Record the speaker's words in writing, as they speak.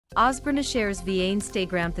Osbourne shares the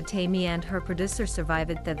Instagram that Aimee and her producer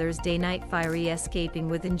survived the Thursday night fiery escaping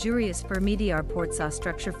with injurious for media reports saw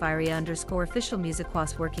structure fiery _official music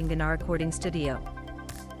was working in our recording studio.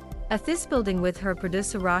 At this building with her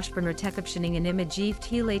producer Osbourne captioning an image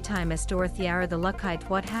hele time as Dorothyara the luckite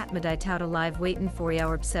what hat mid out alive waiting for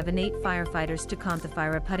hour 7-8 firefighters to count the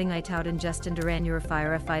fire putting out in just under annual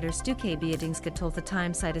firefighters to beatings told the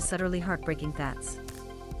time side is utterly heartbreaking that's.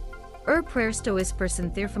 Prayer stois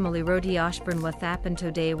person thirfamily rodi Osbourne with appen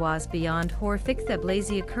today was beyond horrific the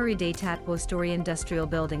blazy curry day tat wo story industrial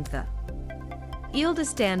building the. Ilda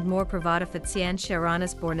stand more provodafatien Sharon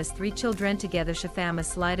Osbourne as 3 children together shafama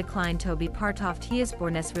slide decline Toby part oft he is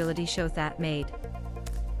born as reality show that made.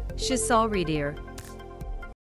 Shisal reader.